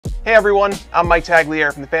Hey everyone, I'm Mike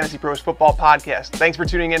Tagliere from the FantasyPros Football Podcast. Thanks for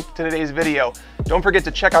tuning in to today's video. Don't forget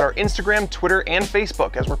to check out our Instagram, Twitter, and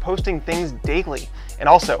Facebook as we're posting things daily. And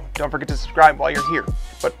also, don't forget to subscribe while you're here.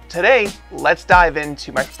 But today, let's dive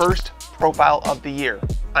into my first profile of the year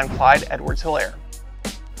on Clyde Edwards-Helaire.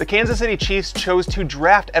 The Kansas City Chiefs chose to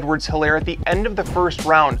draft Edwards-Helaire at the end of the first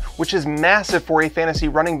round, which is massive for a fantasy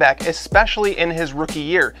running back, especially in his rookie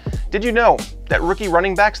year. Did you know that rookie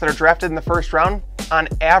running backs that are drafted in the first round, on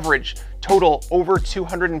average, total over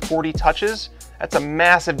 240 touches? That's a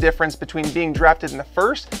massive difference between being drafted in the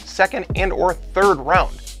first, second, and or third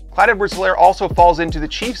round. Clyde Edwards-Helaire also falls into the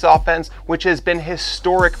Chiefs offense, which has been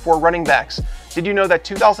historic for running backs. Did you know that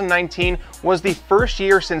 2019 was the first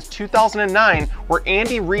year since 2009 where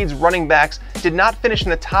Andy Reid's running backs did not finish in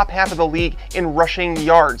the top half of the league in rushing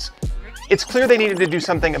yards? It's clear they needed to do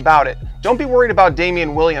something about it. Don't be worried about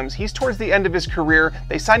Damian Williams. He's towards the end of his career.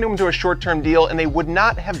 They signed him to a short-term deal, and they would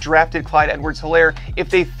not have drafted Clyde Edwards-Helaire if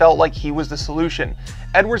they felt like he was the solution.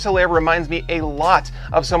 Edwards-Helaire reminds me a lot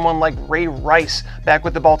of someone like Ray Rice back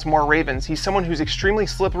with the Baltimore Ravens. He's someone who's extremely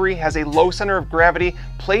slippery, has a low center of gravity,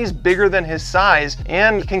 plays bigger than his size,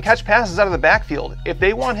 and can catch passes out of the backfield. If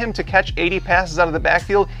they want him to catch 80 passes out of the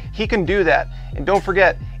backfield, he can do that. And don't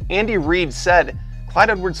forget, Andy Reid said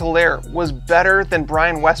Clyde Edwards-Helaire was better than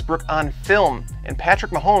Brian Westbrook on film, and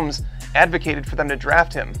Patrick Mahomes advocated for them to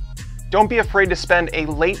draft him. Don't be afraid to spend a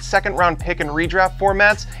late second round pick in redraft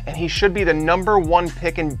formats, and he should be the #1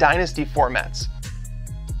 pick in dynasty formats.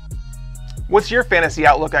 What's your fantasy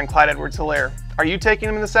outlook on Clyde Edwards-Helaire? Are you taking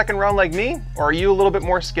him in the second round like me, or are you a little bit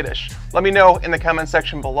more skittish? Let me know in the comment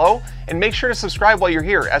section below, and make sure to subscribe while you're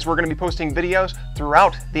here, as we're going to be posting videos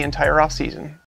throughout the entire offseason.